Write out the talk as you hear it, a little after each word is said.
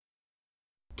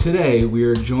Today, we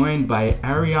are joined by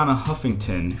Ariana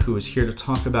Huffington, who is here to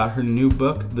talk about her new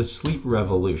book, The Sleep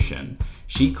Revolution.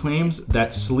 She claims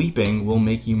that sleeping will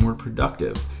make you more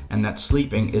productive, and that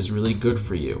sleeping is really good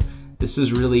for you. This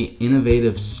is really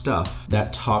innovative stuff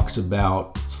that talks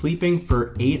about sleeping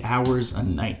for 8 hours a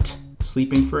night.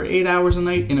 Sleeping for 8 hours a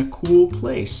night in a cool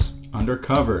place, under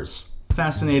covers.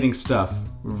 Fascinating stuff.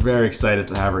 We're very excited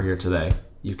to have her here today.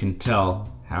 You can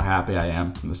tell how happy I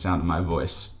am from the sound of my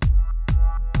voice.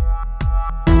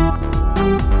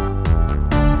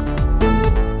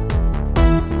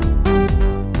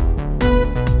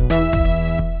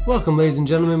 Welcome, ladies and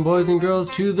gentlemen, boys and girls,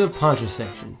 to the Poncho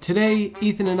section. Today,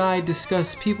 Ethan and I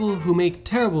discuss people who make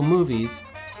terrible movies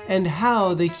and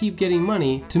how they keep getting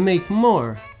money to make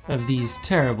more of these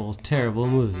terrible, terrible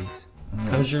movies.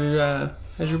 How's your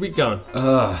week going?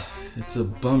 It's a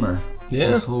bummer.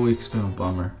 Yeah? This whole week's been a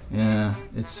bummer. Yeah,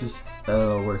 it's just,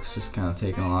 work's just kind of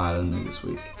taking a lot out of me this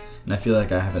week. And I feel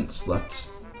like I haven't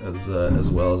slept as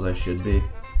well as I should be.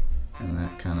 And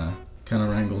that kind of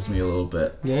wrangles me a little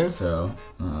bit. Yeah? So,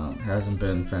 it hasn't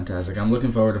been fantastic. I'm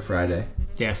looking forward to Friday.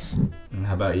 Yes. And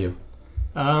how about you?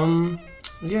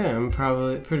 Yeah, I'm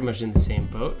probably pretty much in the same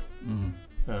boat.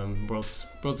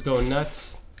 World's going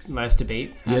nuts. Last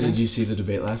debate happened. Yeah, did you see the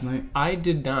debate last night? I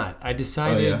did not. I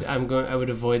decided I would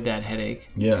avoid that headache.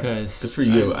 Yeah, good for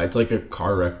you. It's like a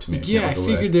car wreck to me. Yeah, I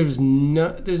figured there's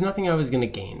nothing I was going to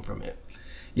gain from it.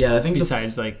 Yeah, I think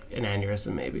besides like an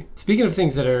aneurysm maybe. Speaking of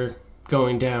things that are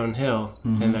going downhill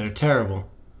and that are terrible,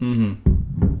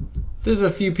 there's a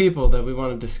few people that we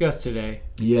want to discuss today.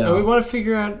 Yeah. And we want to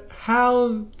figure out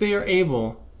how they are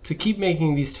able to keep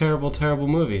making these terrible, terrible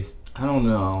movies. I don't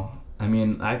know. I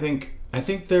mean, I think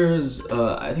there's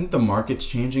I think the market's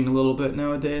changing a little bit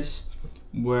nowadays,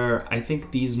 where I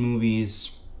think these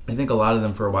movies, I think a lot of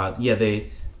them for a while, yeah,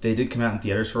 they did come out in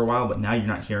theaters for a while, but now you're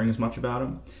not hearing as much about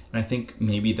them. And I think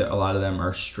maybe that a lot of them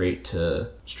are straight to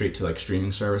like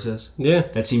streaming services. Yeah.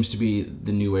 That seems to be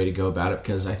the new way to go about it,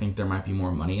 because I think there might be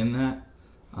more money in that.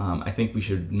 I think we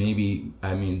should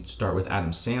start with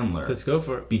Adam Sandler. Let's go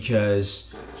for it.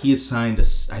 Because he had signed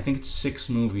I think it's 6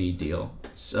 movie deal.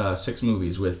 6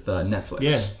 movies with Netflix.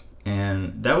 Yeah.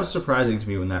 And that was surprising to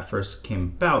me when that first came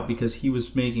about, because he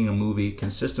was making a movie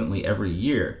consistently every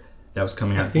year that was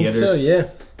coming out in theaters. I think so, yeah.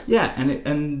 Yeah,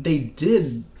 and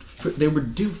they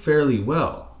would do fairly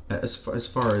well as far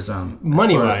as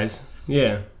money-wise.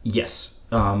 Yeah. Yes,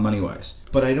 money-wise.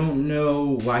 But I don't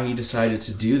know why he decided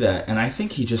to do that, and I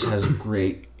think he just has a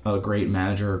great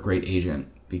manager, a great agent,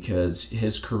 because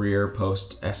his career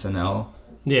post SNL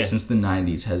since the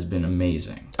 90s has been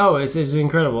amazing. Oh, it's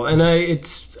incredible, and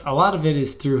it's a lot of it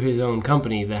is through his own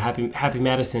company, the Happy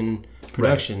Madison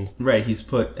Productions. Right. He's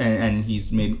put and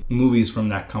he's made movies from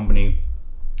that company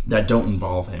that don't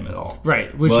involve him at all.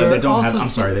 Right. that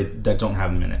don't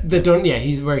have him in it. That don't. Yeah.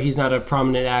 He's not a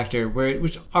prominent actor.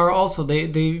 Which are also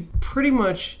they pretty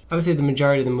much, I would say the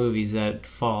majority of the movies that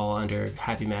fall under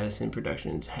Happy Madison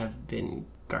Productions have been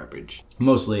garbage.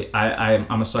 Mostly.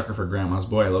 I'm a sucker for Grandma's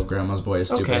Boy. I love Grandma's Boy, as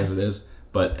stupid as it is.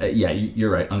 But you're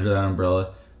right. Under that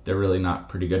umbrella, they're really not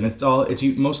pretty good. And it's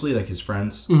mostly like his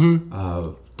friends,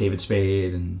 David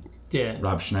Spade and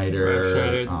Rob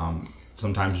Schneider.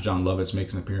 Sometimes John Lovitz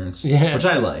makes an appearance, which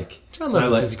I like. John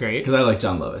Lovitz is great because I like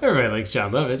John Lovitz. Everybody likes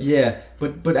John Lovitz. Yeah,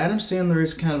 but Adam Sandler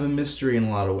is kind of a mystery in a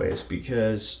lot of ways,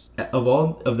 because of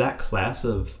all of that class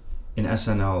in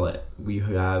SNL, we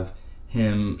have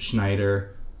him,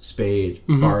 Schneider, Spade,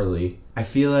 Farley. I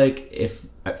feel like if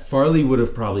Farley would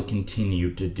have probably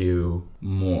continued to do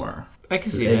more, I can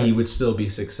see that he would still be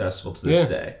successful to this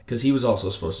day, because he was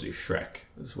also supposed to do Shrek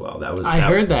as well. I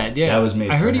heard that. Yeah, that was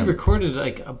made. I heard he recorded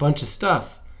like a bunch of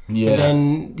stuff. Yeah, and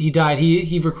then he died.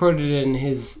 He recorded it in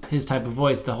his type of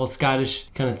voice. The whole Scottish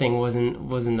kind of thing wasn't.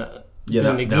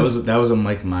 Didn't exist. That was a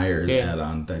Mike Myers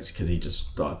add-on, because he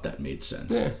just thought that made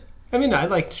sense. Yeah, I mean, I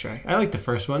liked Shrek. I liked the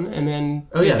first one, and then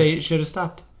they should have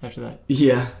stopped after that.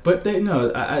 Yeah, but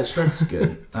Shrek's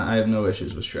good. I have no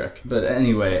issues with Shrek. But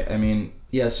anyway, I mean,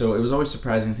 yeah. So it was always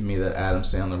surprising to me that Adam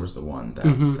Sandler was the one that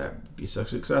would be so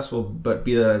successful. But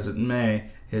be that as it may,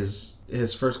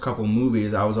 his first couple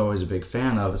movies I was always a big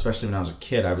fan of, especially when I was a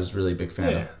kid. I was really a big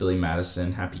fan of Billy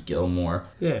Madison, Happy Gilmore.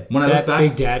 Yeah, when I look back,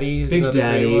 Big Daddy is another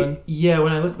great one. Yeah,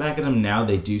 when I look back at them now,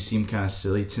 they do seem kind of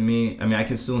silly to me. I mean, I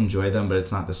can still enjoy them, but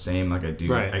it's not the same like I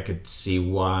do. Right. I could see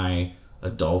why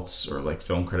adults or like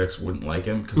film critics wouldn't like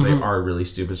him, because they are really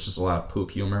stupid. It's just a lot of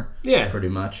poop humor. Yeah, pretty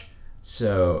much.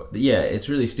 So yeah, it's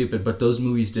really stupid, but those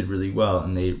movies did really well,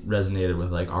 and they resonated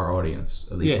with like our audience,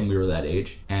 at least when we were that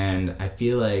age. And I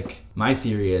feel like my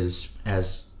theory is,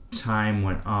 as time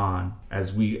went on,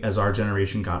 as our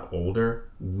generation got older,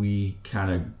 we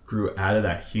kind of grew out of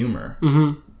that humor.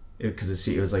 Mm-hmm. Because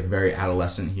it was like very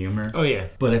adolescent humor. Oh, yeah.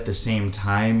 But at the same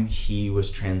time, he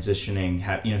was transitioning.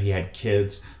 He had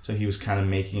kids, so he was kind of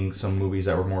making some movies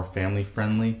that were more family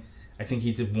friendly. I think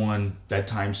he did one,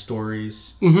 Bedtime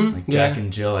Stories, like Jack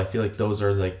and Jill. I feel like those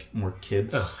are like more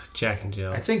kids. Oh, Jack and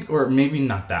Jill. I think, or maybe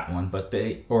not that one, but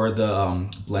the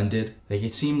Blended. Like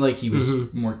it seemed like he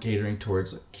was more catering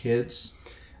towards like kids.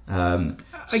 I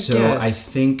guess. I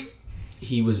think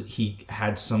he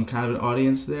had some kind of an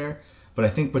audience there. But I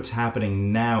think what's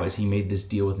happening now is he made this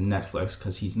deal with Netflix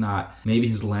because maybe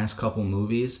his last couple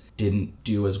movies didn't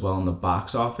do as well in the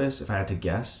box office, if I had to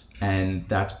guess. And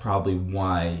that's probably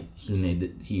why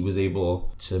he was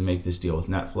able to make this deal with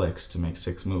Netflix to make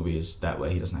 6 movies. That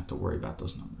way he doesn't have to worry about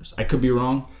those numbers. I could be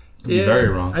wrong. Could be very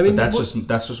wrong. I mean, but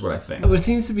that's just what I think. What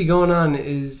seems to be going on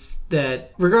is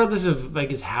that regardless of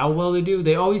how well they do,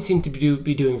 they always seem to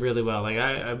be doing really well.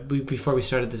 Like before we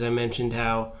started this, I mentioned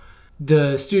how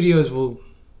the studios will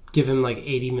give him like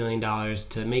 $80 million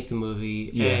to make the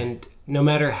movie, and no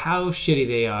matter how shitty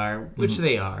they are, which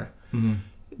they are,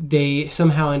 they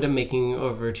somehow end up making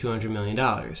over $200 million.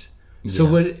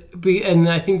 So and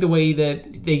I think the way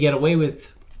that they get away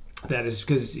with that is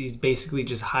because he's basically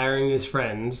just hiring his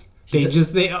friends.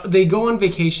 They go on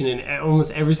vacation in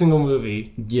almost every single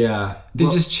movie. Yeah, they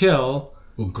just chill.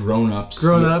 Well, Grown Ups,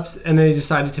 and then they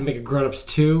decided to make a Grown Ups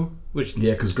 2.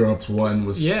 Because Grown Ups 1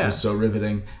 was so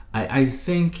riveting. I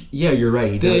think, you're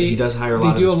right. He does hire a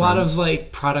lot of his friends. They do a lot of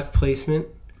like product placement.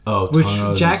 Oh, which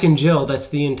tons. Jack and Jill, that's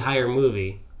the entire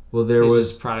movie. Well, there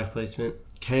was product placement.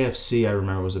 KFC, I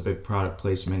remember, was a big product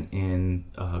placement in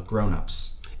Grown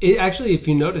Ups. Actually, if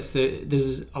you notice,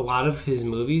 there's a lot of his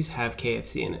movies have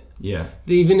KFC in it. Yeah.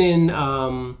 Even in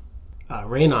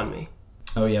Rain on Me.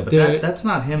 Oh yeah, but that's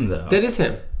not him though. That is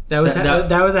him. That was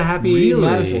a Happy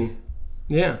Madison.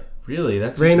 Yeah. Really?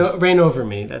 That's Rain Over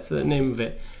Me. That's the name of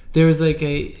it. There was like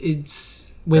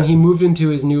when he moved into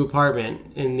his new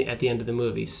apartment at the end of the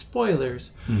movie.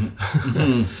 Spoilers.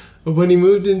 Mm-hmm. When he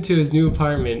moved into his new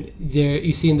apartment, there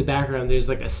you see in the background there's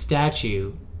like a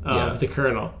statue of the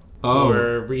Colonel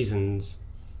for reasons.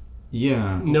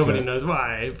 Yeah. Nobody knows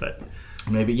why, but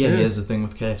maybe he has a thing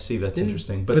with KFC. That's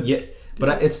interesting.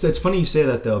 But it's funny you say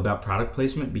that though about product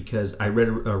placement, because I read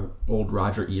a old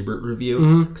Roger Ebert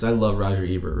review, because I love Roger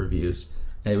Ebert reviews.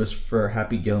 And it was for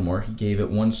Happy Gilmore. He gave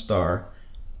it 1 star,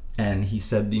 and he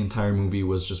said the entire movie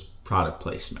was just product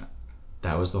placement.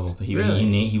 That was the whole thing.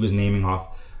 He was naming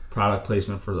off product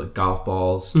placement for like golf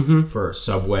balls. For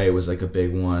Subway was like a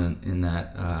big one in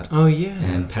that.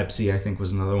 And Pepsi I think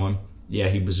was another one. Yeah,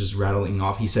 he was just rattling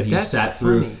off. He said he sat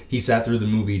through the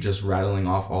movie just rattling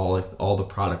off all the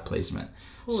product placement.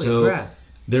 Holy crap.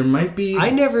 There might be. I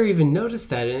never even noticed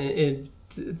that. And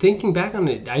thinking back on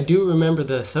it, I do remember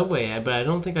the Subway ad, but I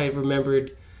don't think I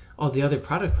remembered all the other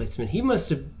product placement. He must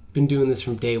have been doing this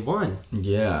from day one.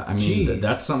 Yeah, I mean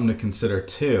that's something to consider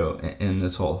too in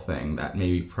this whole thing. That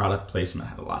maybe product placement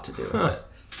had a lot to do with it.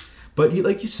 But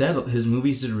like you said, his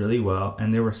movies did really well,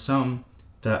 and there were some.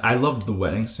 I loved The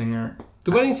Wedding Singer.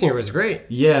 The Wedding Singer was great.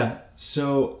 Yeah.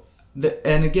 So,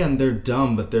 and again, they're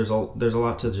dumb, but there's a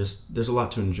lot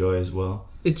to enjoy as well.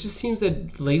 It just seems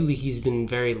that lately he's been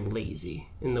very lazy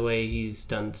in the way he's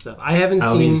done stuff. I haven't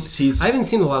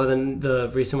seen a lot of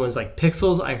the recent ones. Like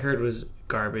Pixels, I heard was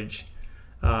garbage.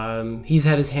 He's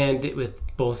had his hand with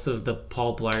both of the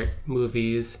Paul Blart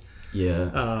movies.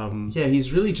 Yeah.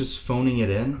 He's really just phoning it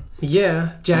in.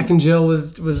 Yeah. Jack and Jill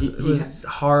was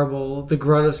horrible. The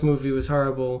Grown Ups movie was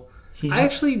horrible. I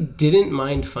actually didn't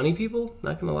mind Funny People,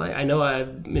 not gonna lie. I know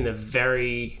I'm in a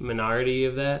very minority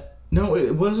of that. No,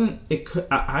 it wasn't. It could.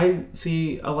 I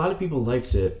see. A lot of people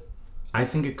liked it. I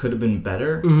think it could have been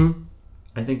better. Mm-hmm.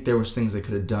 I think there was things they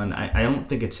could have done. I don't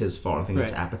think it's his fault. I think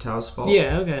it's Apatow's fault.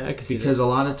 Yeah, okay, I can see that. Because a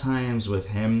lot of times with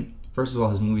him, first of all,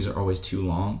 his movies are always too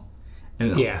long.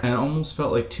 And it almost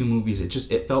felt like 2 movies.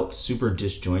 It felt super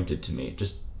disjointed to me.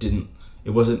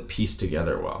 It wasn't pieced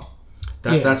together well.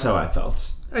 That's how I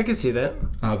felt. I can see that.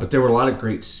 But there were a lot of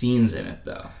great scenes in it,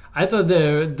 though. I thought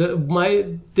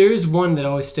there's one that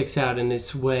always sticks out, and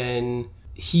it's when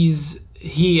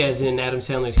he, as in Adam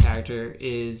Sandler's character,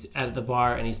 is at the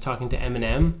bar and he's talking to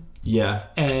Eminem. Yeah.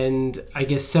 And I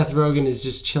guess Seth Rogen is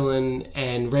just chilling,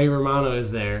 and Ray Romano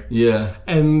is there. Yeah.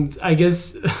 And I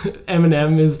guess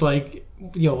Eminem is like,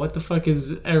 yo, what the fuck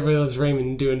is Everybody Loves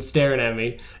Raymond doing staring at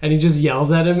me? And he just yells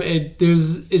at him.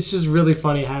 It's just really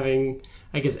funny having,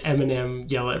 I guess, Eminem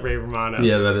yell at Ray Romano.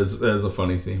 Yeah, that is a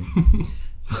funny scene.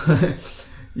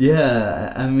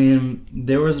 Yeah, I mean,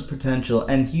 there was potential,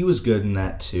 and he was good in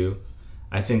that too.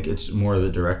 I think it's more the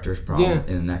director's problem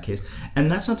in that case. And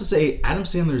that's not to say Adam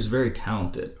Sandler is very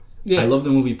talented. Yeah. I love the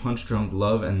movie Punch Drunk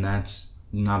Love, and that's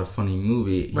not a funny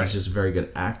movie. He's just a very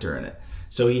good actor in it.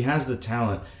 So he has the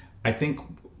talent. I think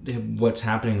what's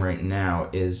happening right now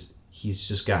is he's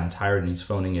just gotten tired and he's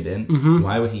phoning it in. Mm-hmm.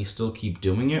 Why would he still keep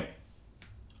doing it?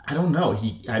 I don't know.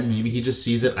 Maybe he just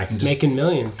sees it. He's making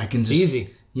millions. I can just easy.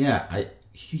 Yeah,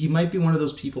 he might be one of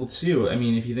those people too. I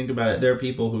mean, if you think about it, there are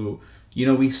people who,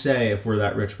 we say if we're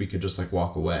that rich, we could just like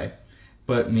walk away.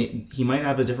 But he might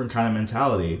have a different kind of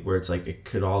mentality where it's like, it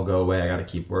could all go away. I got to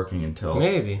keep working until...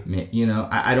 Maybe.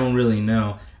 I don't really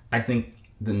know. I think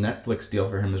the Netflix deal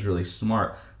for him is really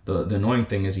smart. The annoying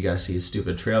thing is you got to see his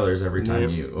stupid trailers every time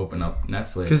you open up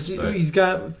Netflix. Because he's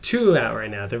got 2 out right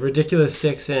now. The Ridiculous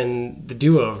 6 and The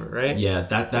Do-Over, right? Yeah,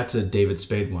 that's a David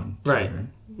Spade one. Too, right.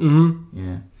 Mm-hmm.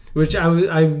 Yeah. Which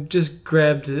I just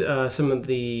grabbed some of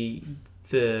the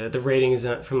ratings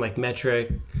from like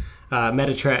Metacritic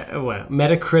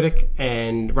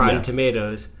and Rotten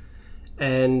Tomatoes,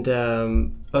 and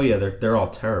they're all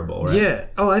terrible, right? Yeah.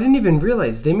 Oh, I didn't even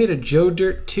realize they made a Joe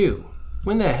Dirt 2.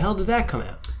 When the hell did that come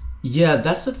out? Yeah,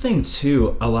 that's the thing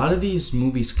too. A lot of these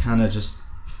movies kind of just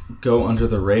go under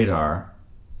the radar,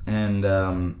 and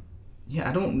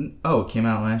I don't. Oh, it came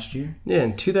out last year. Yeah,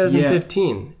 in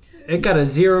 2015. Yeah. It got a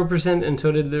 0%, and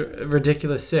so did the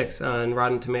Ridiculous 6 on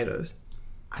Rotten Tomatoes.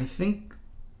 I think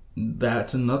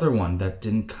that's another one that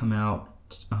didn't come out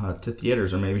to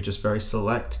theaters, or maybe just very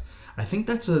select. I think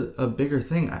that's a bigger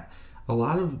thing. A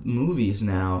lot of movies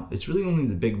now, it's really only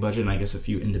the big budget and I guess a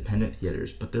few independent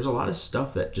theaters, but there's a lot of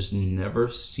stuff that just never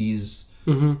sees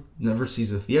a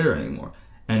theater anymore.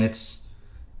 And it's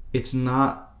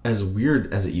not as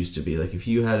weird as it used to be. Like if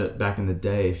you had back in the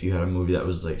day, if you had a movie that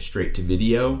was like straight to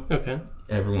video,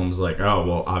 everyone was like, oh,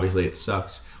 well, obviously it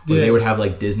sucks. Or they would have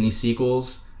like Disney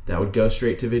sequels that would go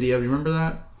straight to video. Do you remember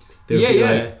that?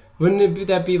 Like, wouldn't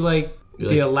that be like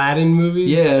the Aladdin movies?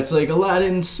 Yeah, it's like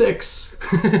Aladdin 6.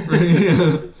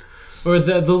 Or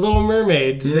the Little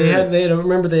Mermaids. Yeah. They had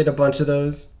a bunch of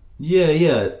those.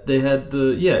 Yeah. They had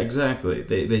exactly.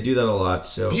 They do that a lot.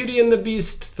 So Beauty and the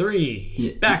Beast 3.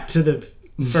 Yeah. Back to the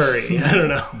furry. I don't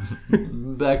know.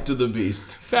 Back to the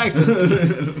Beast. Back to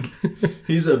the Beast.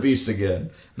 He's a beast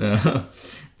again. No.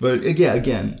 But yeah,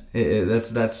 again,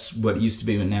 that's what it used to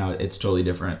be, but now it's totally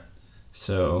different.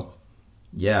 So,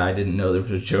 yeah, I didn't know there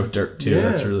was a Joe Dirt too. Yeah.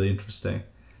 That's really interesting.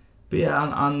 But yeah,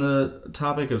 on the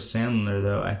topic of Sandler,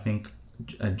 though, I think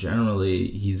generally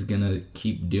he's gonna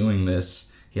keep doing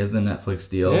this. He has the Netflix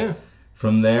deal. Yeah.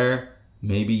 From there,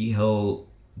 maybe he'll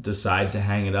decide to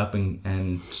hang it up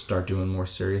and start doing more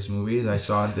serious movies. I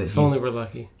saw that if only we're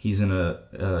lucky. He's in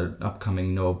a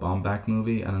upcoming Noah Baumbach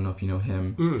movie. I don't know if you know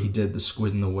him. He did The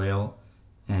Squid and the Whale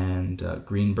and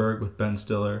Greenberg with Ben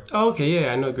Stiller. Oh, okay,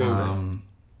 yeah, I know Greenberg.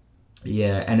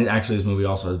 Yeah, and his movie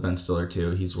also has Ben Stiller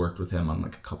too. He's worked with him on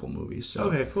like a couple movies. So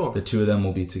okay, cool. The two of them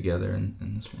will be together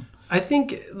in this one. I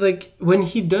think like when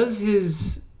he does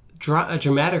his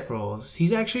dramatic roles,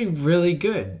 he's actually really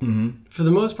good. Mm-hmm. For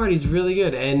the most part, he's really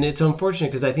good, and it's unfortunate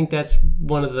because I think that's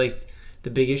one of the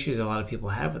big issues a lot of people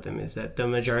have with him is that the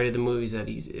majority of the movies that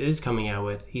he is coming out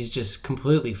with, he's just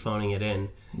completely phoning it in.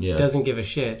 Yeah, doesn't give a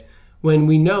shit. When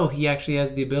we know he actually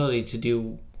has the ability to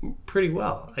do pretty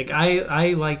well. Like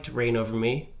I liked Reign Over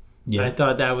Me. Yeah, I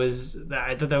thought that was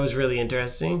really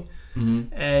interesting,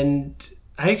 and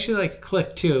I actually liked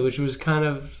Click too, which was kind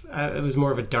of it was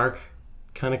more of a dark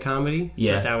kind of comedy.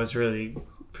 Yeah, that was really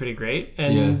pretty great,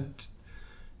 and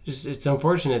just it's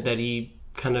unfortunate that he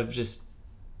kind of just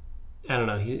I don't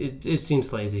know. It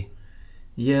seems lazy.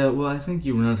 Yeah, well, I think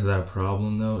you run into that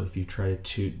problem though if you try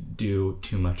to do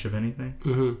too much of anything.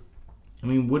 Mm-hmm. I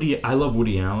mean, I love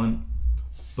Woody Allen,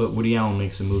 but Woody Allen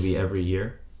makes a movie every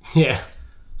year. Yeah.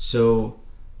 So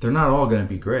they're not all going to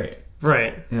be great.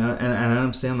 Right. Yeah, and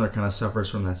Adam Sandler kind of suffers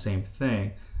from that same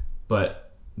thing,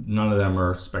 but none of them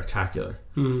are spectacular.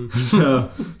 Mm-hmm.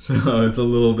 so it's a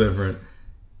little different.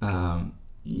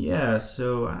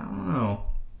 So I don't know.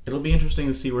 It'll be interesting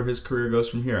to see where his career goes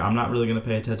from here. I'm not really going to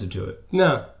pay attention to it.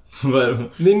 No.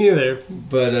 But me neither.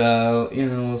 But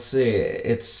we'll see.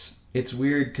 It's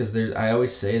weird because I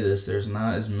always say this. There's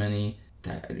not as many.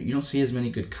 You don't see as many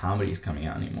good comedies coming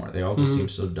out anymore. They all just seem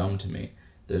so dumb to me.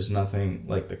 There's nothing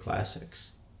like the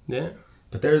classics. Yeah.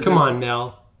 But Come on,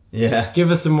 Mel. Yeah.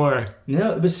 Give us some more.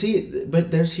 No, but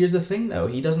here's the thing though.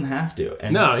 He doesn't have to.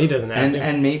 No, he doesn't have to.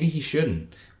 And maybe he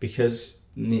shouldn't because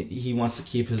he wants to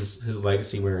keep his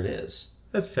legacy where it is.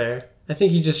 That's fair. I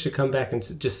think he just should come back and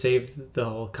just save the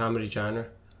whole comedy genre.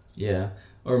 Yeah.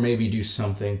 Or maybe do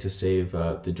something to save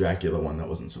the Dracula one that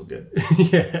wasn't so good.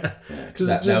 Yeah. Because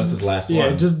that was his last one.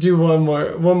 Yeah, just do one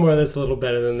more that's a little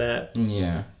better than that.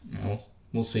 Yeah.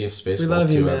 We'll see if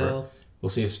Spaceballs 2 ever... We'll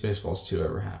see if Spaceballs 2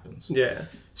 ever happens. Yeah.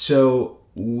 So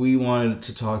we wanted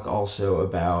to talk also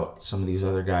about some of these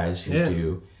other guys who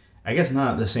do... I guess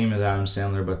not the same as Adam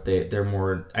Sandler, but they're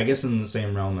more... I guess in the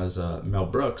same realm as Mel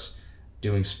Brooks,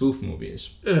 doing spoof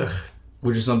movies. Ugh.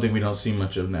 Which is something we don't see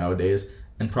much of nowadays.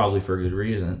 And probably for good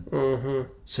reason.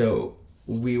 Mm-hmm. So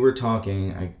we were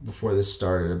talking before this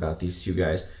started about these two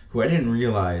guys who I didn't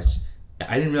realize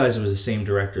it was the same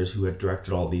directors who had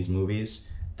directed all these movies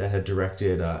that had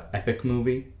directed Epic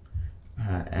Movie,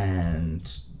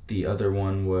 and the other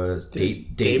one was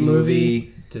Date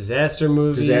Movie, Disaster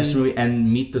Movie,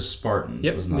 and Meet the Spartans.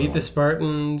 Yep, was another Meet one. the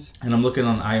Spartans. And I'm looking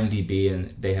on IMDb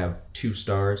and they have 2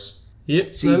 stars.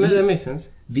 Yep, see, that makes sense.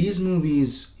 These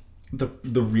movies.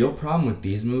 The real problem with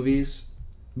these movies,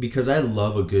 because I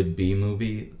love a good B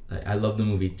movie, I love the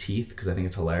movie Teeth because I think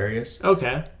it's hilarious.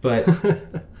 Okay. But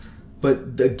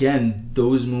again,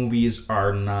 those movies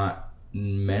are not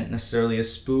meant necessarily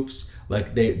as spoofs.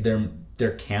 Like they're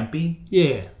campy.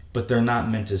 Yeah. But they're not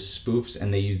meant as spoofs,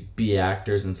 and they use B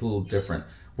actors, and it's a little different.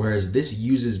 Whereas this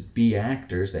uses B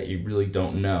actors that you really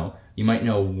don't know. You might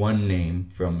know one name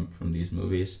from these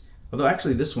movies. Although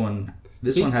actually this one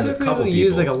has a couple people.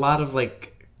 Use like a lot of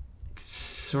like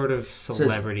sort of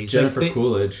celebrities. Jennifer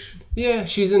Coolidge. Yeah,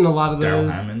 she's in a lot of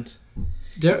those. Daryl Hammond.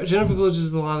 Jennifer Coolidge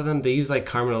is in a lot of them. They use like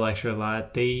Carmen Electra a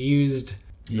lot. They used.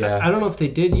 Yeah. I don't know if they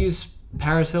did use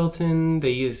Paris Hilton.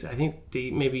 I think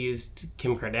they maybe used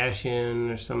Kim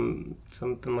Kardashian or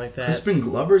something like that. Crispin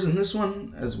Glover's in this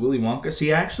one as Willy Wonka.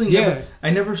 See, I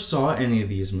never saw any of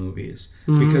these movies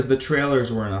because the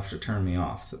trailers were enough to turn me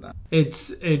off to them.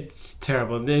 It's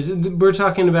terrible. We're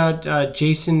talking about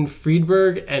Jason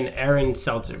Friedberg and Aaron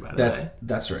Seltzer, by the way.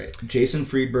 That's right. Jason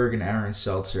Friedberg and Aaron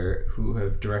Seltzer, who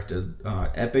have directed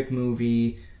Epic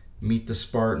Movie, Meet the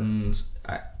Spartans.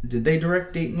 Did they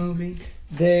direct Date Movie?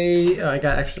 I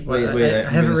have it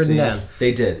written down.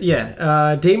 They did.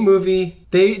 Yeah. Date Movie.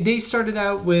 They started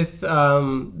out with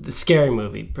the Scary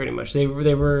Movie, pretty much. They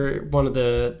were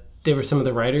some of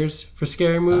the writers for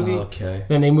Scary Movie. Oh, okay.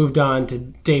 Then they moved on to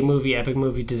Date Movie, Epic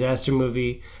Movie, Disaster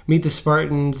Movie, Meet the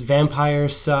Spartans,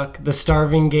 Vampires Suck, The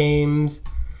Starving Games,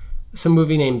 some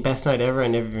movie named Best Night Ever. I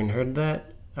never even heard of that.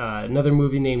 Another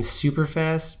movie named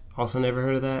Superfast. Also never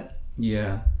heard of that.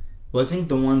 Yeah. Well, I think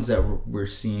the ones that we're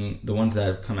seeing, the ones that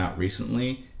have come out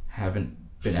recently, haven't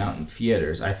been out in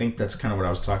theaters. I think that's kind of what I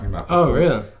was talking about before. Oh,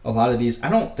 really? A lot of these, I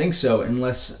don't think so,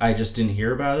 unless I just didn't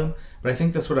hear about them. But I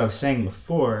think that's what I was saying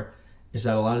before, is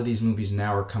that a lot of these movies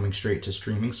now are coming straight to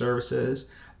streaming services.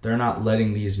 They're not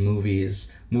letting these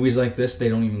movies like this, they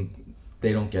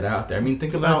don't get out there. I mean,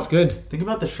 think about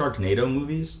the Sharknado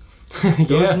movies.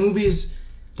 Those movies...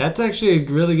 That's actually a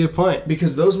really good point.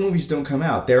 Because those movies don't come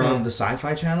out. They're on the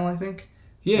Sci-Fi Channel, I think.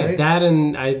 Yeah, right? That,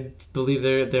 and I believe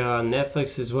they're on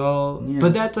Netflix as well. Yeah.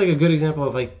 But that's like a good example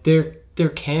of like they're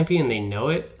campy and they know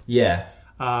it. Yeah.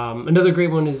 Another great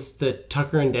one is the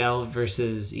Tucker and Dale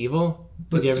versus Evil.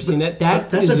 Have you ever seen that?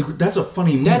 That's a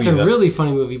funny movie. That's a really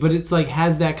funny movie, but it's like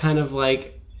has that kind of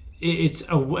like it's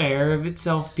aware of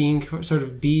itself being sort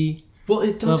of B. Well,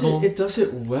 it does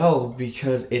it well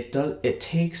because it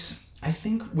takes. I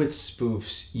think with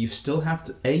spoofs, you still have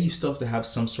to have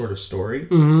some sort of story,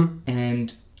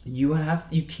 and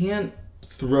you can't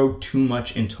throw too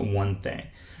much into one thing.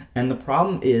 And the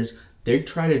problem is they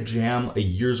try to jam a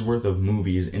year's worth of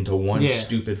movies into one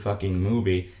stupid fucking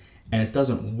movie, and it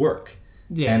doesn't work.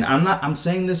 Yeah. And I'm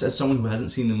saying this as someone who hasn't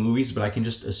seen the movies, but I can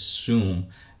just assume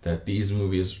that these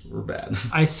movies were bad.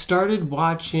 I started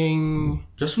watching...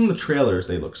 Just from the trailers,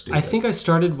 they look stupid. I think I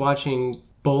started watching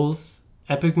both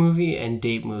Epic Movie and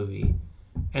Date Movie,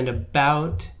 and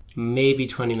about maybe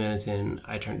 20 minutes in,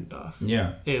 I turned it off.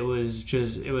 Yeah. It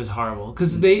was horrible.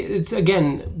 Because it's,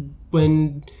 again,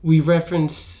 when we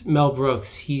reference Mel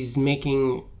Brooks, he's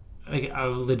making like a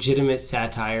legitimate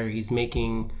satire. He's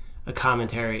making a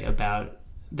commentary about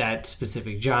that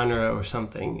specific genre or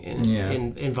something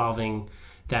involving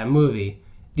that movie.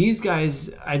 These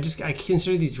guys, I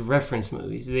consider these reference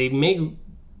movies. They make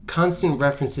constant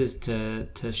references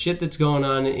to shit that's going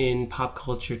on in pop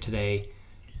culture today,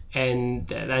 and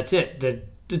that's it.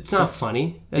 It's not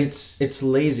funny. It's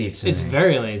lazy today. It's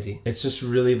very lazy. It's just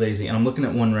really lazy. And I'm looking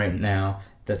at one right now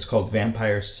that's called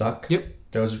Vampires Suck. Yep.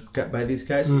 That was got by these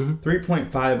guys.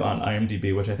 3.5 on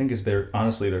IMDb, which I think is their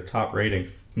top rating.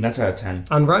 And that's out of 10.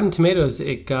 On Rotten Tomatoes,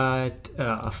 it got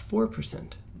a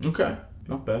 4%. Okay.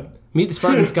 Not bad. Meet the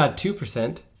Spartans got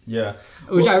 2%. Yeah.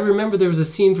 Which I remember there was a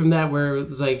scene from that where it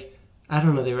was like, I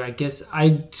don't know. They were. I guess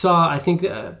I saw. I think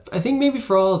maybe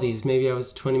for all of these, maybe I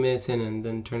was 20 minutes in and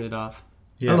then turned it off.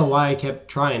 Yeah. I don't know why I kept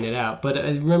trying it out, but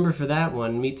I remember for that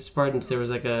one, Meet the Spartans, there was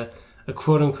like a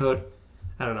quote unquote.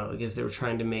 I don't know. I guess they were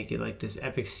trying to make it like this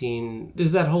epic scene.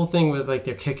 There's that whole thing where like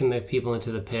they're kicking the people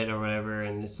into the pit or whatever,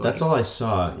 and it's like that's all I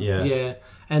saw. Yeah. Yeah,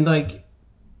 and like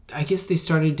I guess they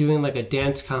started doing like a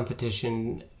dance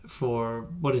competition. For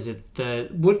what is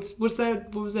it? What was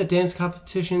that dance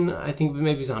competition? I think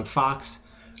maybe it was on Fox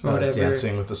or whatever.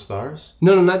 Dancing with the Stars?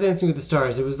 No, not Dancing with the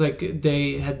Stars. It was like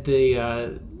they had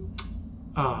the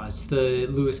it's the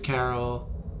Lewis Carroll.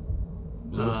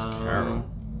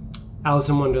 Alice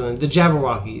in Wonderland, the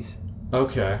Jabberwockies.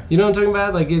 Okay. You know what I'm talking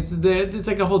about? Like it's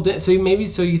like a whole dance. So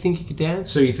you think you could dance?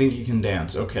 So you think you can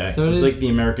dance? Okay. So it's like the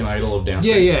American Idol of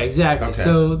dancing. Yeah, exactly. Okay.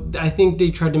 So I think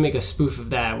they tried to make a spoof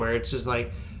of that, where it's just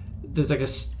like. There's like a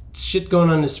shit going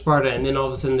on in Sparta, and then all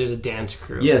of a sudden there's a dance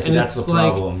crew. Yes, and that's the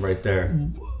problem right there.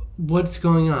 What's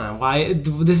going on? Why?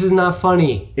 This is not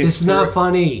funny. This is not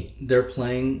funny. They're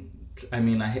playing. I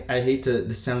mean, I hate to.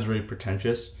 This sounds really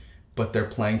pretentious, but they're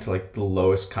playing to like the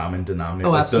lowest common denominator.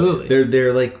 Oh, like absolutely.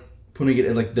 They're like putting it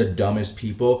in like the dumbest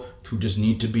people who just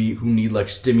need like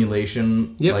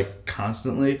stimulation like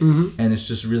constantly, and it's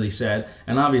just really sad.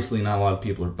 And obviously, not a lot of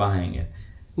people are buying it.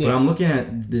 But I'm looking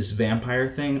at this vampire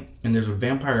thing, and there's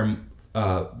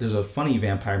a funny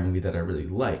vampire movie that I really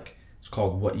like. It's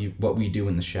called What We Do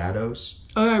in the Shadows.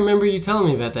 Oh, I remember you telling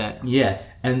me about that. Yeah,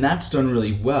 and that's done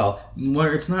really well,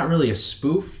 where it's not really a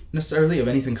spoof necessarily of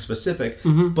anything specific,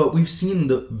 but we've seen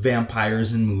the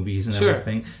vampires in movies and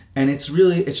everything, and it's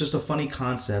just a funny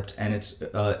concept, and it's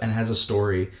and has a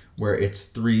story where it's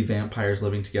 3 vampires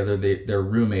living together. They're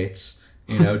roommates,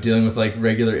 dealing with like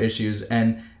regular issues,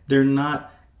 and they're not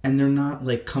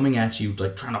like coming at you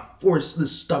like trying to force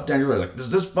this stuff down your throat. Like,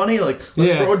 is this funny? Like,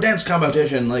 let's throw a dance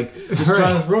competition. Like, just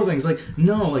trying to throw things. Like,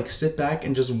 no, like sit back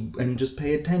and just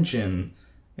pay attention.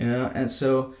 And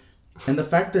the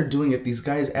fact they're doing it, these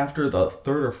guys after the 3rd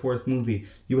or 4th movie,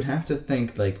 you would have to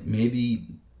think like maybe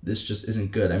this just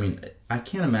isn't good. I mean, I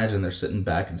can't imagine they're sitting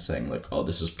back and saying like, oh,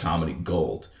 this is comedy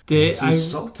gold. It's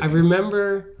insulting. I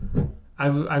remember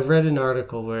I read an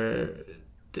article where.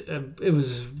 It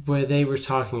was where they were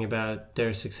talking about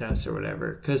their success or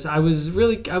whatever, because I was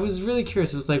really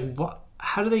curious. It was like,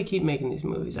 how do they keep making these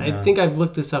movies? Yeah. I think I've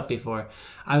looked this up before.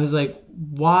 I was like,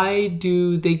 why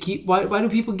do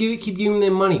people keep giving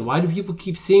them money? Why do people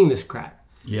keep seeing this crap?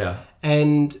 Yeah.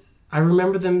 And I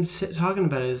remember them talking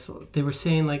about it. They were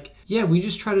saying like, yeah, we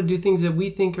just try to do things that we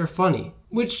think are funny,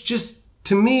 which just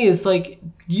to me is like,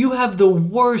 you have the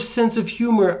worst sense of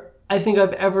humor I think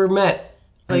I've ever met.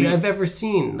 I've ever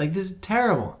seen. Like, this is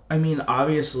terrible. I mean,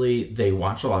 obviously, they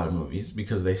watch a lot of movies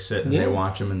because they sit and they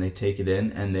watch them and they take it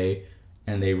in and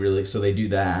they really, so they do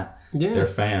that. Yeah. They're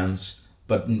fans,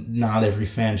 but not every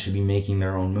fan should be making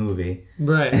their own movie.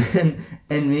 Right.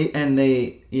 And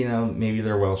they, maybe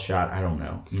they're well shot. I don't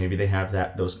know. Maybe they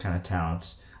have those kind of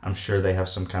talents. I'm sure they have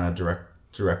some kind of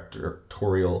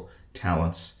directorial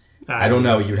talents. I don't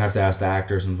know. You'd have to ask the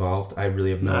actors involved. I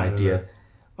really have no idea.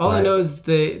 All I know is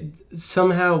they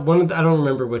somehow I don't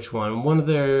remember which one. One of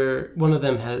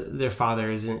them has their father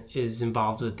is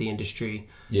involved with the industry.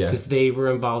 Yeah. Because they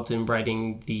were involved in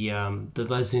writing the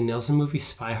Leslie Nielsen movie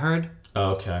Spy Hard.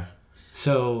 Oh, okay.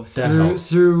 So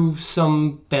through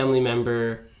some family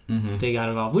member, they got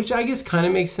involved, which I guess kind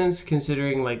of makes sense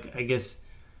considering like I guess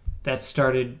that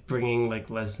started bringing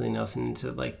like Leslie Nielsen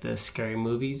into like the scary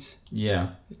movies.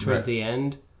 Yeah. Towards the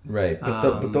end. Right,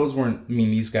 but those weren't. I mean,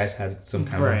 these guys had some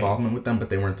kind of involvement with them, but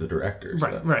they weren't the directors.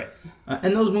 Right.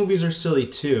 And those movies are silly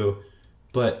too,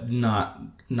 but not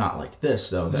like this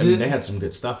though. I mean, they had some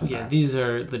good stuff in there. Yeah, these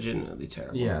are legitimately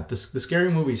terrible. Yeah, the scary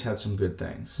movies had some good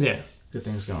things. Yeah, good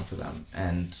things going for them,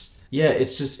 and yeah,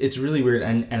 it's really weird.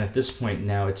 And at this point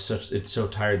now, it's so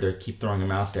tired. They keep throwing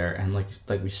them out there, and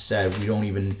like we said, we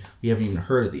haven't even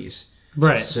heard of these.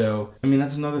 Right. So, I mean,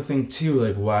 that's another thing too.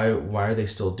 Like, why are they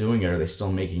still doing it? Are they still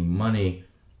making money?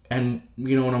 And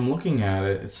when I'm looking at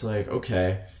it, it's like,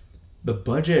 okay, the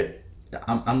budget.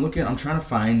 I'm trying to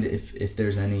find if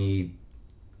there's any,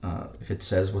 if it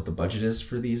says what the budget is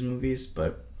for these movies,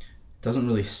 but it doesn't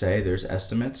really say. There's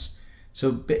estimates,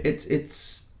 so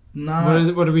it's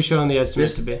not. What are we showing the estimate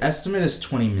to be? This estimate is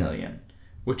 $20 million.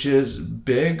 Which is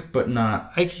big, but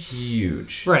not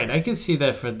huge. Right, I can see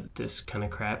that for this kind of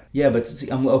crap. Yeah, but see,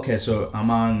 so I'm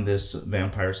on this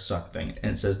Vampire Suck thing,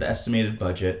 and it says the estimated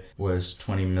budget was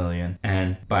 $20 million,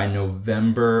 and by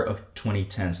November of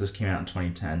 2010, so this came out in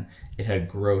 2010, it had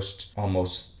grossed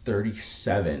almost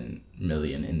 37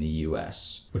 million in the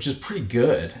US, which is pretty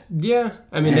good. Yeah,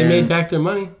 I mean, they made back their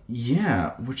money.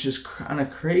 Yeah, which is kind of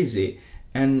crazy.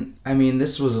 And I mean,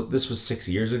 this was 6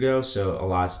 years ago, so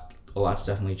a lot's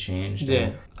definitely changed.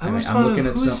 Yeah. I'm looking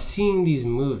at who's seeing these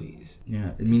movies.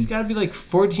 Yeah, it's got to be like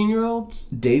 14-year-olds.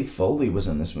 Dave Foley was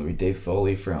in this movie. Dave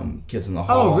Foley from Kids in the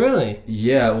Hall. Oh, really?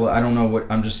 Yeah. Well, I don't know what.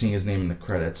 I'm just seeing his name in the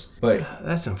credits. But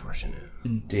that's unfortunate.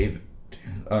 Dave.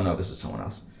 Oh no, this is someone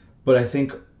else. But I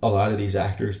think a lot of these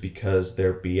actors, because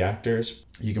they're B actors,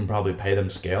 you can probably pay them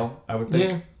scale, I would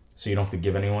think. Yeah. So you don't have to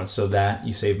give anyone. So that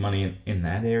you save money in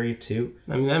that area too.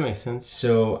 I mean, that makes sense.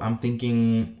 So I'm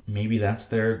thinking maybe that's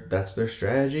their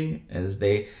strategy.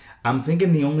 I'm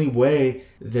thinking the only way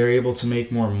they're able to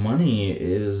make more money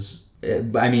is,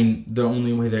 I mean, the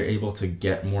only way they're able to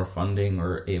get more funding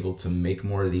or able to make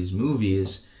more of these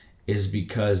movies is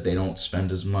because they don't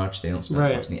spend as much. They don't spend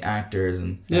as much on the actors,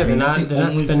 and yeah, they're not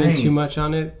spending too much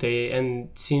on it. And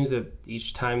it seems that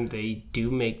each time they do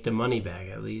make the money back,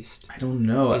 at least. I don't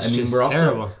know. It's just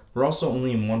terrible. We're also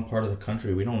only in one part of the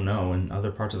country. We don't know. In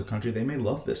other parts of the country, they may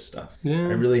love this stuff. Yeah.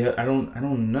 I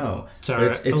don't know. It's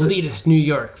elitist New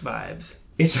York vibes.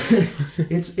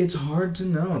 It's hard to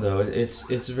know though.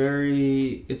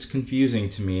 It's confusing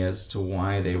to me as to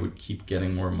why they would keep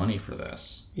getting more money for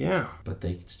this. Yeah. But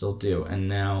they still do. And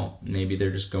now maybe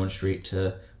they're just going straight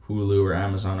to Hulu or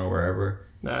Amazon or wherever.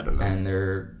 I don't know. And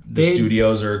the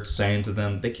studios are saying to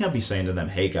them, they can't be saying to them,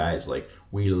 "Hey guys, like,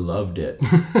 we loved it."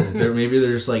 Maybe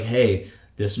they're just like, "Hey,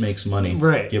 this makes money.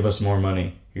 Right. Give us more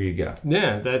money. Here you go."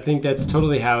 Yeah, I think that's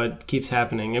totally how it keeps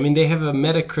happening. I mean, they have a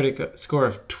Metacritic score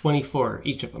of 24,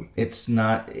 each of them.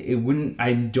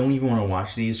 I don't even want to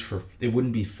watch these it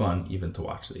wouldn't be fun even to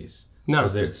watch these. No.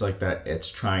 Because it's like that,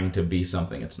 it's trying to be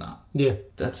something it's not. Yeah.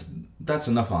 That's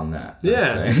enough on that.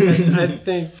 Yeah.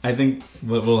 I think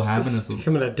what will happen is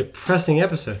becoming a depressing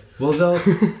episode. Well,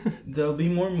 there'll be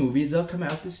more movies. They'll come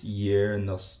out this year, and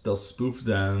they'll spoof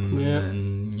them. Yeah.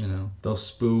 And they'll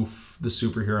spoof the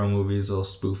superhero movies. They'll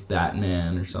spoof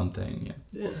Batman or something.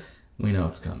 Yeah. We know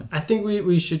it's coming. I think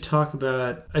we should talk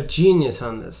about a genius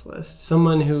on this list.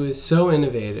 Someone who is so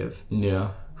innovative.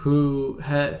 Yeah. Who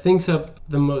thinks up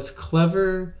the most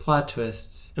clever plot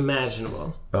twists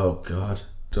imaginable. Oh, God.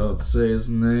 Don't say his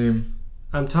name.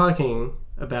 I'm talking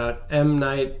about M.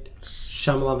 Night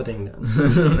Shyamalan.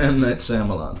 M. Night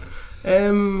Shyamalan.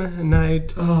 M. Night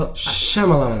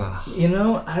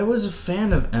Shyamalan. I was a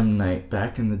fan of M. Night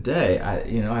back in the day.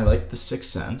 I liked The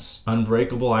Sixth Sense.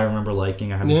 Unbreakable, I remember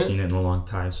liking. I haven't seen it in a long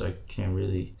time, so I can't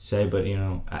really say. But,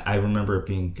 I remember it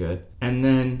being good. And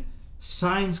then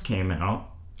Signs came out.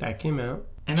 That came out.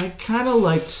 And I kind of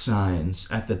liked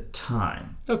Signs at the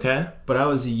time. Okay. But I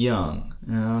was young,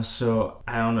 so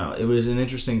I don't know. It was an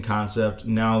interesting concept.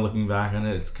 Now looking back on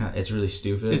it, it's really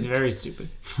stupid. It's very stupid.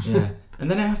 Yeah. And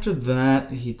then after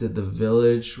that, he did The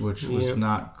Village, which was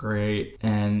not great.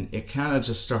 And it kind of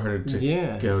just started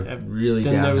to go really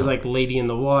down. Then there was like Lady in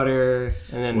the Water,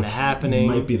 and then The Happening.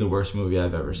 Might be the worst movie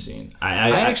I've ever seen.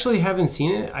 I actually haven't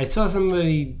seen it. I saw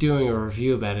somebody doing a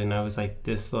review about it, and I was like,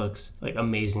 this looks like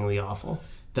amazingly awful.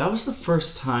 That was the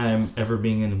first time ever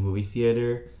being in a movie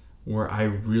theater where I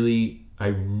really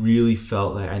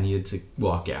felt like I needed to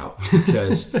walk out.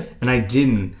 And I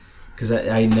didn't. Because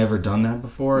I never done that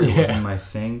before. It wasn't my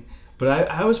thing. But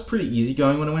I was pretty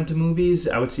easygoing when I went to movies.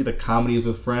 I would see the comedies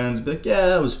with friends. Be like, yeah,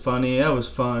 that was funny. That was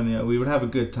fun. Yeah, we would have a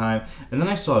good time. And then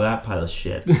I saw that pile of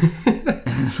shit.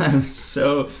 And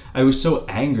I was so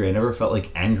angry. I never felt like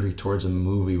angry towards a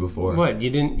movie before. What?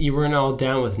 You weren't all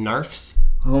down with NARFs?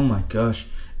 Oh my gosh.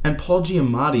 And Paul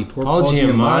Giamatti, Paul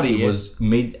Giamatti was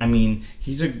made. I mean,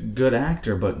 he's a good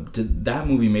actor, but that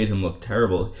movie made him look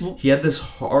terrible. He had this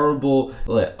horrible,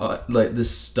 this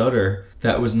stutter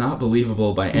that was not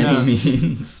believable by any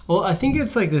means. Well, I think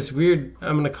it's like this weird.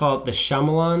 I'm gonna call it the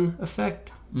Shyamalan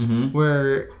effect,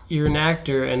 where you're an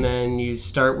actor and then you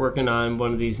start working on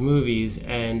one of these movies,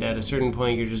 and at a certain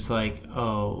point you're just like,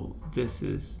 oh, this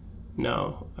is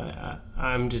no.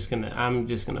 I'm just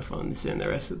gonna phone this in the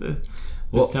rest of the.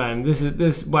 Time.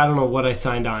 This. Well, I don't know what I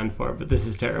signed on for, but this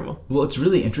is terrible. Well, it's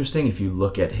really interesting if you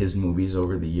look at his movies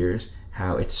over the years,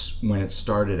 how when it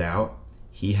started out,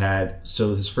 he had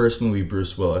his first movie,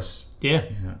 Bruce Willis. Yeah.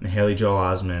 And Haley Joel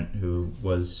Osment, who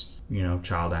was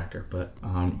child actor, but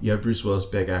you have Bruce Willis,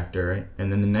 big actor, right?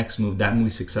 And then the next movie, that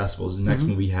movie's successful. The next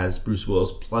movie has Bruce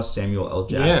Willis plus Samuel L.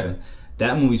 Jackson. Yeah.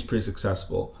 That movie's pretty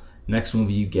successful. Next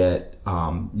movie you get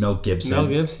Mel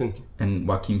Gibson. And